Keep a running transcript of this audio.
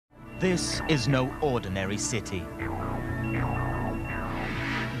This is no ordinary city.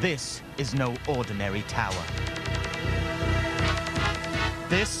 This is no ordinary tower.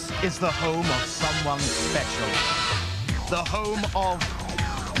 This is the home of someone special. The home of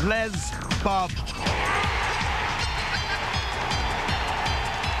Hububb.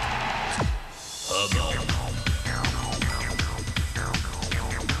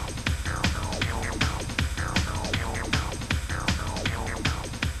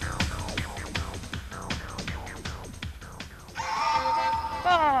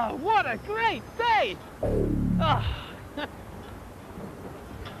 Oh, what a great day! Oh.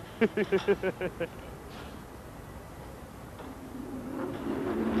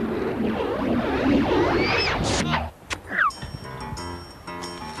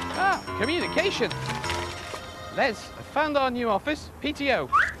 Communication. Les, I found our new office, PTO.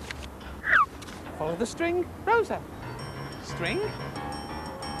 Follow the string, Rosa. String?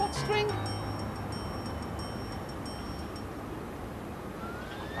 What string?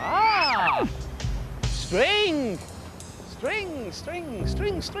 Ah! String! String, string,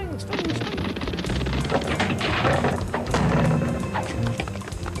 string, string, string, string.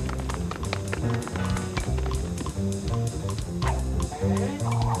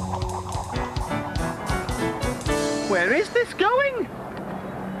 Where is this going?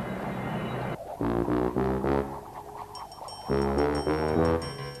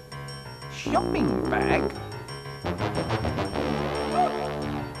 Shopping bag?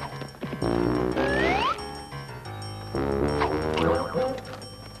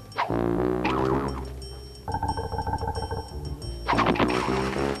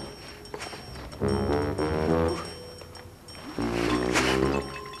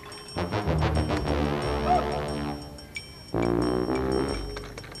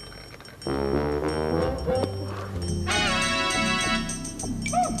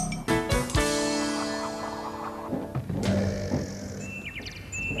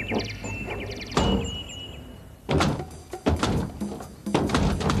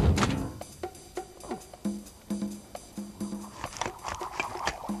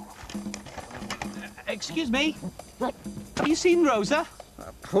 Excuse me. Have you seen Rosa?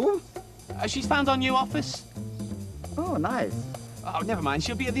 Who? She's found our new office. Oh, nice. Oh, never mind.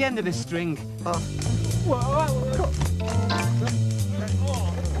 She'll be at the end of this string.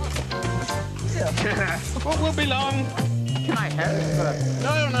 What will be long? Can I help?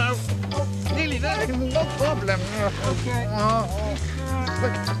 No, no. Oh, nearly there. No problem. Okay.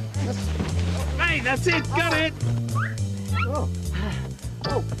 Hey, that's it. Got it.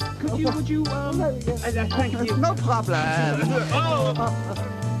 Oh, Would you, Thank you. no problem. Oh,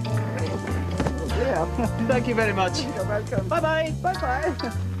 Yeah. Thank you very much. You're welcome. Bye-bye.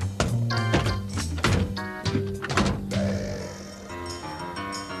 Bye-bye.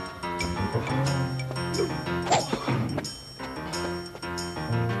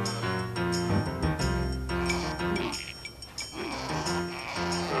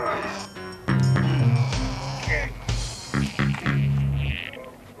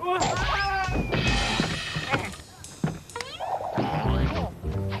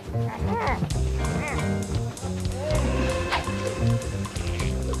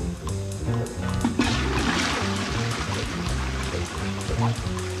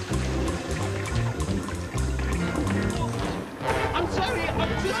 I'm sorry. I'm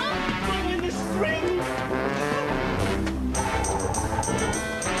just following the string.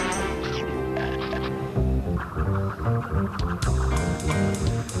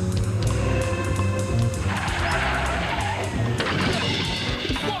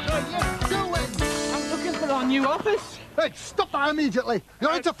 What are you doing? I'm looking for our new office. Hey, stop that immediately!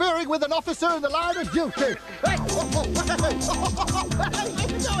 You're interfering with an officer in the line of duty! Hey!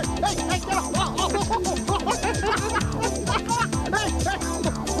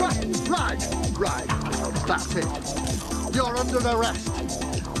 Right. That's it. You're under arrest.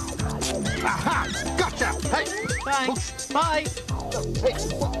 Aha! Gotcha! Hey! Thanks. Bye. Hey,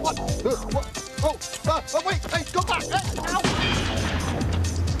 what? Oh, wait! Hey, go back! Ow!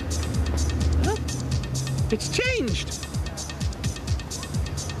 It's changed.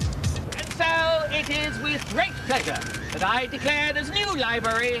 And so it is with great pleasure that I declare this new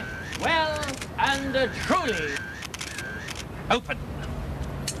library well and truly open.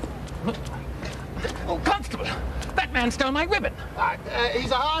 Oh, Constable, that man stole my ribbon.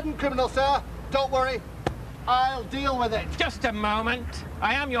 He's a hardened criminal, sir. Don't worry. I'll deal with it. Just a moment.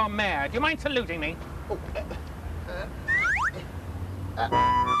 I am your mayor. Do you mind saluting me?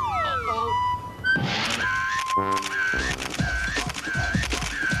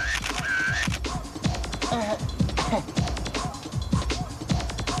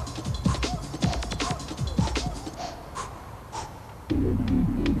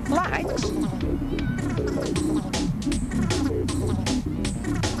 Likes?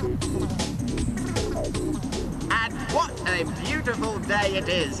 And what a beautiful day it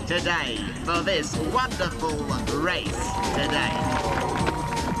is today for this wonderful race today.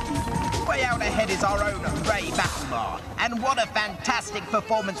 Way out ahead is our own Ray Battlemore, and what a fantastic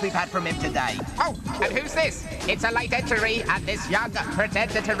performance we've had from him today. Oh, and who's this? It's a late entry, and this young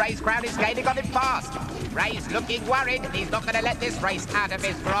pretender to race crowd is gaining on him fast. Ray's looking worried. He's not going to let this race out of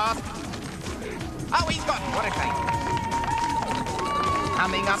his grasp. Oh, he's got what a shame.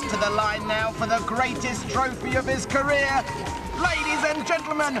 Coming up to the line now for the greatest trophy of his career. Ladies and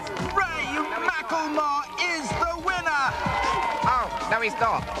gentlemen, Ray Macklemore is the winner. Oh, no, he's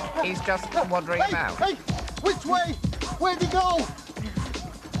not. He's just wandering about. Hey, which way? Where'd he go?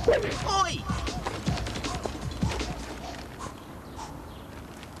 Oi!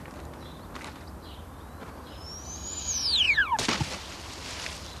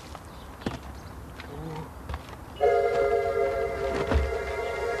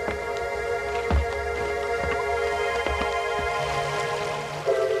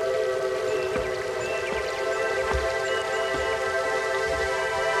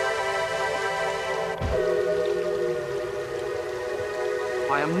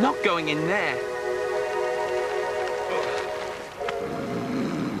 I am not going in there.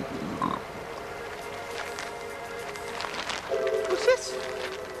 What's this?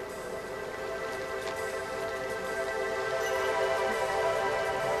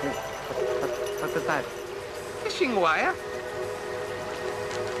 What's that? Fishing wire?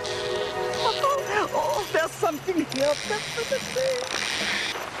 Oh, there's something here.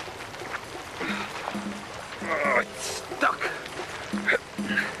 Oh, it's stuck.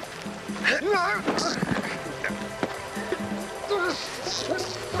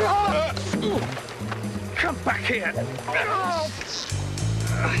 Come back here.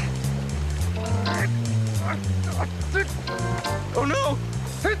 Oh no!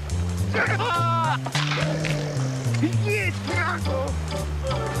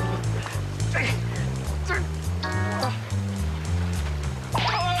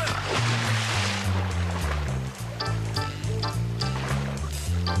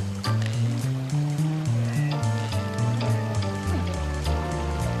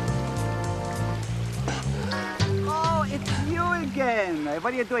 Oh, it's you again.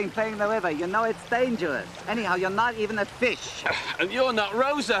 What are you doing playing the river? You know it's dangerous. Anyhow, you're not even a fish. And you're not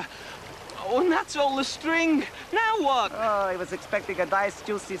Rosa. Oh, and that's all the string. Now what? Oh, I was expecting a nice,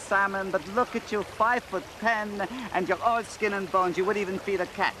 juicy salmon, but look at you, 5'10", and you're all skin and bones. You wouldn't even feed a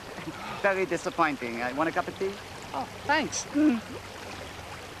cat. Very disappointing. Want a cup of tea? Oh, thanks.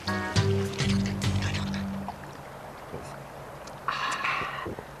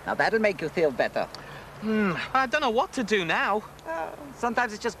 Now that'll make you feel better. I don't know what to do now.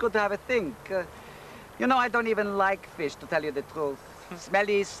 Sometimes it's just good to have a think. You know, I don't even like fish, to tell you the truth.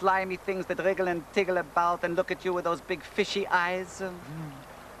 Smelly, slimy things that wriggle and tiggle about and look at you with those big fishy eyes.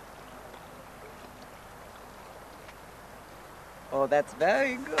 Oh, that's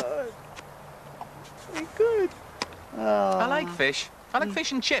very good. Very good. Oh. I like fish. I like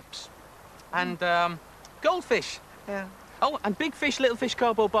fish and chips. And goldfish. Yeah. Oh, and big fish, little fish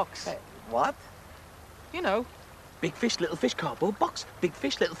cardboard box. What? You know, big fish, little fish cardboard box. Big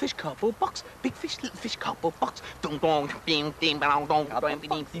fish, little fish cardboard box. Big fish, little fish cardboard box. Dong dong, ding ding dong dong, dong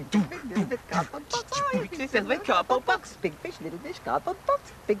ding ding dong. Little bit cardboard box. Big fish, little fish cardboard box. Big fish, little fish, cardboard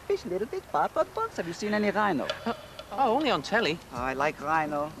box. Big fish, little fish, cardboard box. Have you seen any rhino? Oh, only on telly. Oh, I like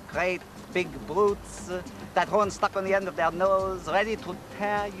rhino. Great big brutes. That horn stuck on the end of their nose, ready to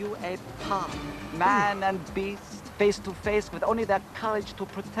tear you apart. Man and beast, face to face, with only their courage to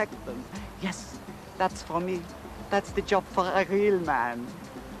protect them. Yes, that's for me. That's the job for a real man.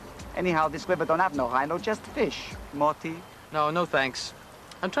 Anyhow, this river don't have no rhino, just fish. Morty. No thanks.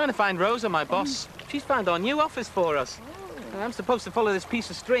 I'm trying to find Rosa, my boss. She's found our new office for us. And I'm supposed to follow this piece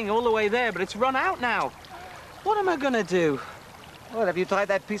of string all the way there, but it's run out now. What am I gonna do? Well, have you tried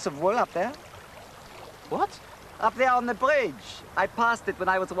that piece of wool up there? What? Up there on the bridge. I passed it when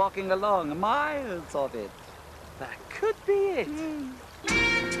I was walking along. Miles of it. That could be it.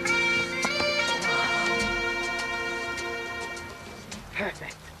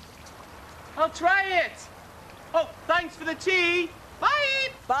 Perfect. I'll try it. Oh, thanks for the tea.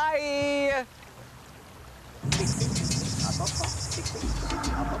 Bye. Bye!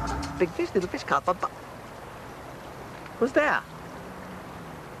 Big fish, little fish, cardboard box. Who's there?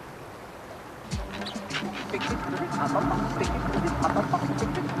 Big fish, little fish, cardboard box. Big fish, little fish, cardboard box.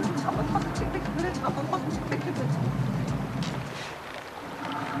 Big fish, little fish, cardboard box. Big fish, little fish, cardboard box. Big fish, little fish.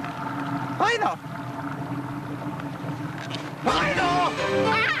 Rhino! Rhino!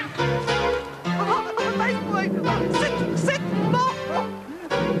 Nice boy. Sit, more.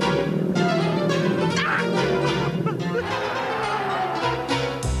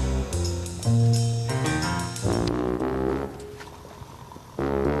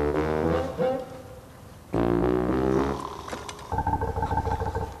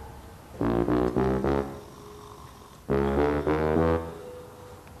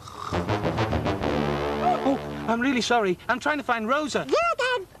 Oh, I'm really sorry. I'm trying to find Rosa.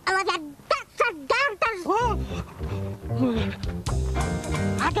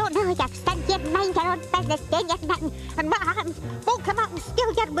 I don't know, you've spent your mind your own business, doing your nothing. And what happens? Folk come up and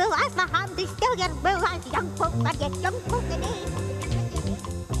steal your wool. That's what happens, they steal your wool. As young folk, and you young folk today.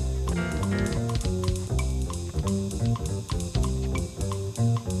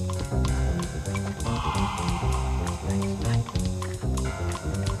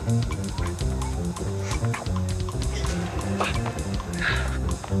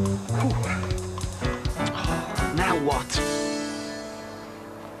 Now what?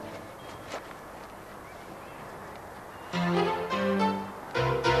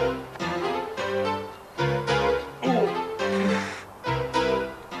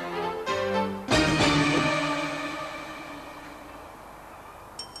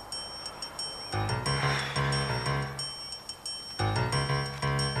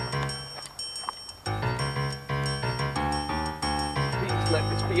 Please let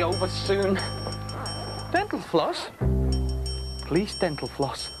this be over soon. Dental floss? Please, dental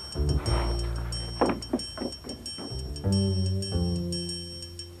floss.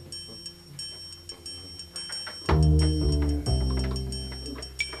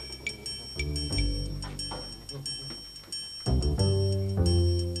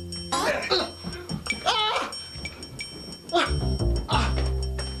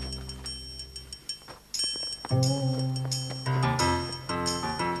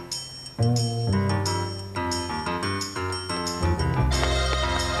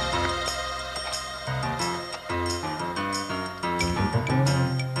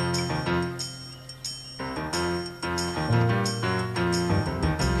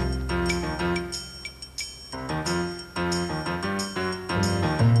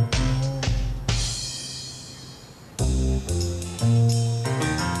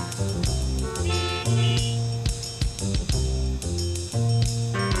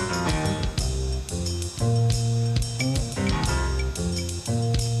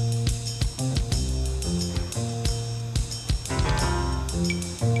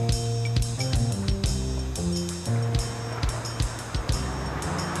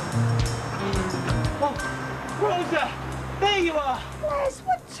 Rosa! There you are! Les,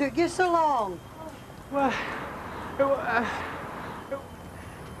 what took you so long? Well,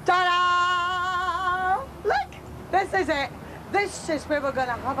 Ta-da! Look! This is it. This is where we're going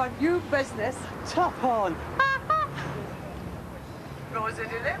to have our new business. top on! Rosa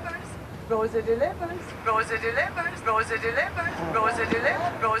delivers. Rosa delivers. Rosa delivers. Rosa delivers. Rosa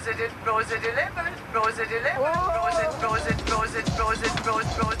delivers. Rosa delivers. Rosa delivers. Rosa delivers. Rosa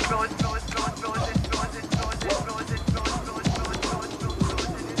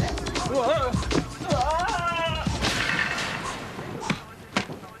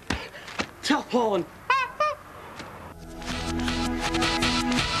Top on!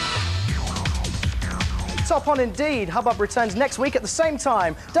 Top on indeed. Hububb returns next week at the same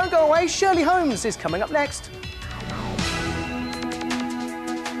time. Don't go away, Shirley Holmes is coming up next.